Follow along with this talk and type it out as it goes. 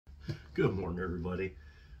Good morning, everybody.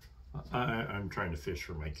 I'm trying to fish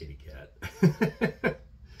for my kitty cat.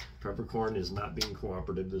 Peppercorn is not being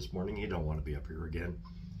cooperative this morning. He don't want to be up here again.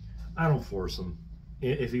 I don't force him.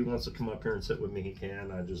 If he wants to come up here and sit with me, he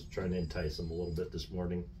can. I'm just trying to entice him a little bit this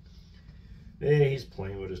morning. Hey, he's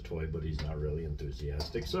playing with his toy, but he's not really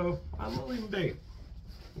enthusiastic, so I'm gonna leave him be.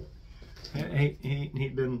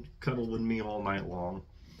 He'd been cuddled with me all night long.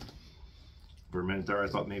 For a minute there, I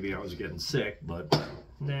thought maybe I was getting sick, but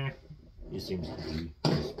nah. He seems to be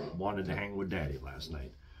just wanted to hang with Daddy last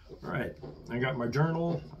night. All right, I got my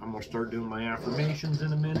journal. I'm gonna start doing my affirmations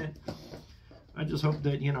in a minute. I just hope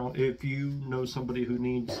that, you know, if you know somebody who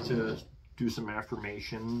needs to do some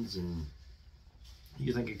affirmations and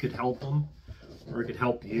you think it could help them, or it could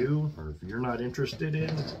help you, or if you're not interested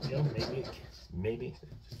in, you know, maybe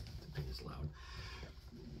the thing is loud.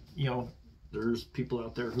 You know, there's people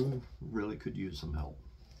out there who really could use some help.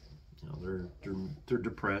 You know, they're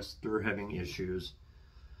depressed, they're having issues.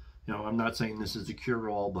 You know, I'm not saying this is a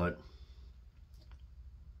cure-all, but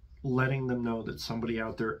letting them know that somebody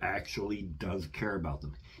out there actually does care about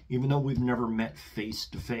them, even though we've never met face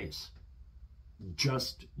to face.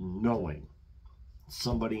 Just knowing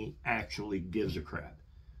somebody actually gives a crap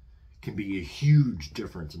can be a huge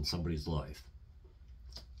difference in somebody's life.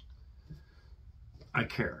 I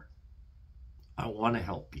care. I want to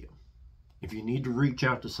help you. If you need to reach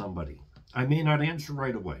out to somebody, I may not answer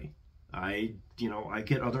right away. I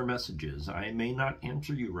get other messages. I may not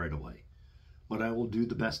answer you right away, but I will do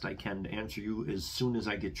the best I can to answer you as soon as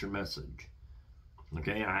I get your message.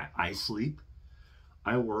 Okay, I sleep,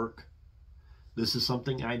 I work. This is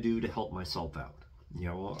something I do to help myself out. You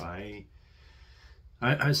know, I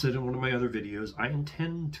said in one of my other videos, I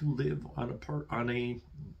intend to live on a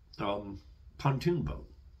pontoon boat.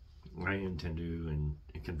 I intend to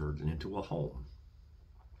convert it into a home.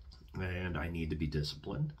 And I need to be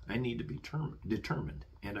disciplined. I need to be determined.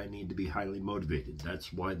 And I need to be highly motivated.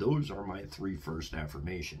 That's why those are my three first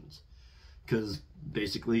affirmations. Because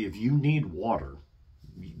basically, if you need water,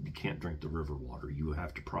 you can't drink the river water. You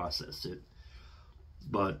have to process it.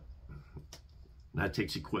 But that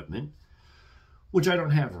takes equipment, which I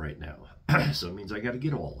don't have right now. So it means I got to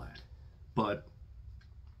get all that. But,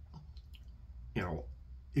 you know,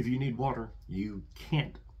 if you need water, you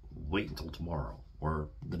can't wait until tomorrow or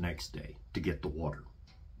the next day to get the water.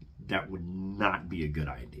 That would not be a good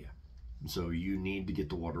idea. So you need to get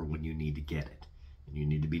the water when you need to get it. And you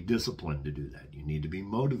need to be disciplined to do that. You need to be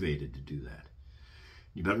motivated to do that.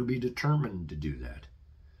 You better be determined to do that.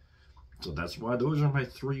 So that's why those are my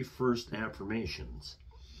three first affirmations.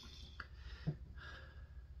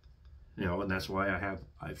 You know, and that's why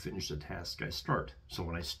I finish the task I start. So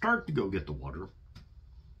when I start to go get the water,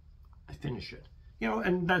 I finish it. You know,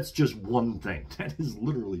 and that's just one thing. That is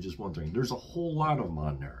literally just one thing. There's a whole lot of them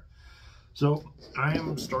on there. So I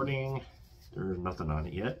am starting, there's nothing on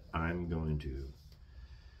it yet. I'm going to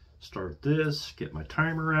start this, get my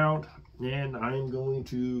timer out, and I'm going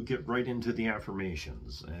to get right into the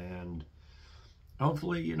affirmations. And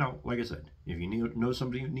hopefully, you know, like I said, if you know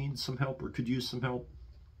somebody who needs some help or could use some help,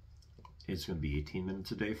 it's going to be 18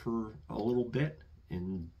 minutes a day for a little bit,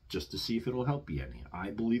 and just to see if it'll help you any.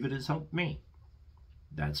 I believe it has helped me.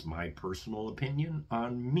 That's my personal opinion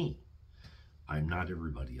on me. I'm not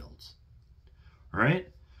everybody else. All right?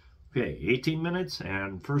 Okay, 18 minutes,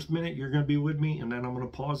 and first minute you're going to be with me, and then I'm going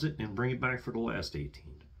to pause it and bring it back for the last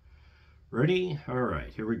 18. Ready? All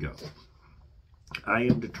right, here we go. I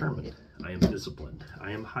am determined. I am disciplined.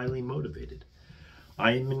 I am highly motivated.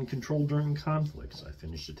 I am in control during conflicts. I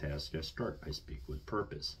finish the task I start. I speak with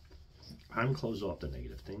purpose. I'm closed off to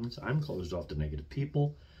negative things. I'm closed off to negative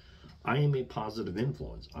people. I am a positive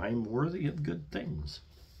influence. I am worthy of good things.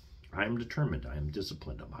 I am determined. I am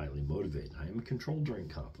disciplined. I'm highly motivated. I am in control during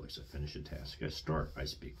conflicts. I finish a task I start. I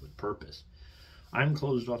speak with purpose. I'm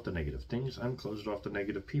closed off to negative things. I'm closed off to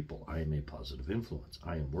negative people. I am a positive influence.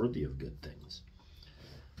 I am worthy of good things.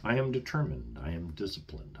 I am determined. I am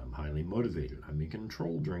disciplined. I'm highly motivated. I'm in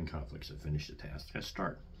control during conflicts. I finish the task I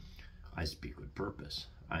start. I speak with purpose.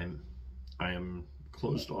 I am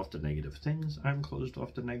closed off to negative things. I'm closed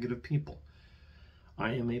off to negative people.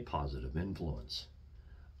 I am a positive influence.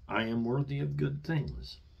 I am worthy of good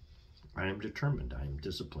things. I am determined. I am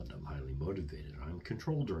disciplined. I'm highly motivated. I'm in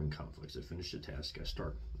control during conflicts. I finish the task I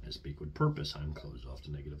start. I speak with purpose. I'm closed off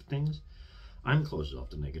to negative things. I'm closed off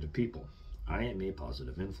to negative people. I am a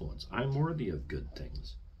positive influence. I'm worthy of good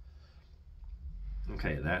things.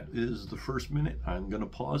 Okay, that is the first minute. I'm going to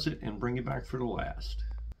pause it and bring it back for the last.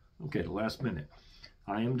 Okay, the last minute.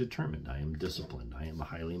 I am determined. I am disciplined. I am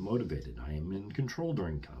highly motivated. I am in control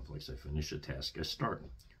during conflicts. I finish a task I start.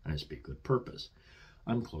 I speak with purpose.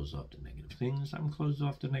 I'm closed off to negative things. I'm closed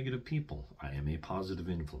off to negative people. I am a positive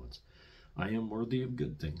influence. I am worthy of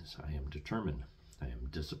good things. I am determined. I am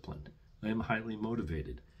disciplined. I am highly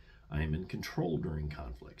motivated. I am in control during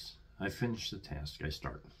conflicts. I finish the task I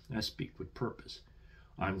start. I speak with purpose.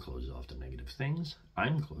 I'm closed off to negative things.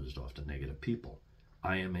 I'm closed off to negative people.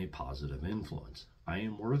 I am a positive influence. I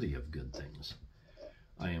am worthy of good things.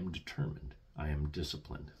 I am determined. I am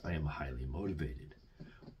disciplined. I am highly motivated.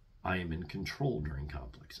 I am in control during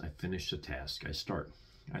conflicts. I finish the task I start.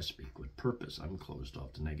 I speak with purpose. I'm closed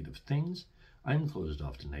off to negative things. I'm closed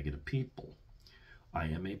off to negative people. I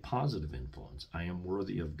am a positive influence. I am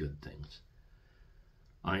worthy of good things.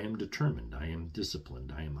 I am determined. I am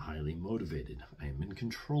disciplined. I am highly motivated. I am in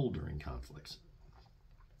control during conflicts.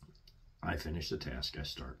 I finish the task I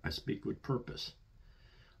start. I speak with purpose.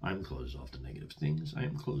 I'm closed off to negative things. I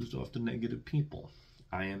am closed off to negative people.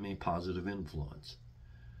 I am a positive influence.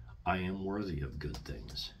 I am worthy of good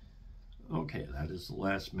things. Okay, that is the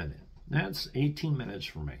last minute. That's 18 minutes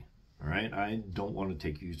for me. All right, I don't want to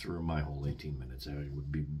take you through my whole 18 minutes. That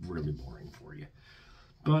would be really boring for you.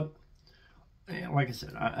 But like I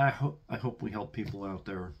said, I hope we help people out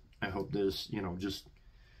there. I hope this, just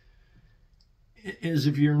is,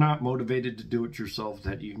 if you're not motivated to do it yourself,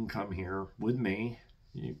 that you can come here with me,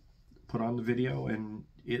 you put on the video, and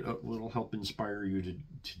it will help inspire you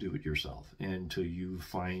to do it yourself, and till you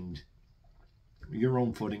find your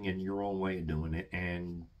own footing and your own way of doing it,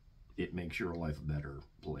 and it makes your life a better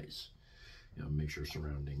place. Makes your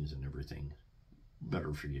surroundings and everything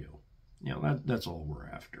better for you. That's all we're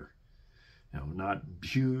after. Not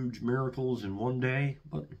huge miracles in one day,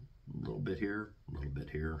 but a little bit here, a little bit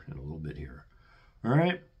here, and a little bit here. All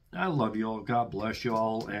right? I love you all. God bless you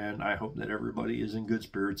all, and I hope that everybody is in good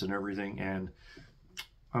spirits and everything, and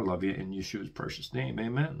I love you in Yeshua's precious name.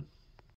 Amen.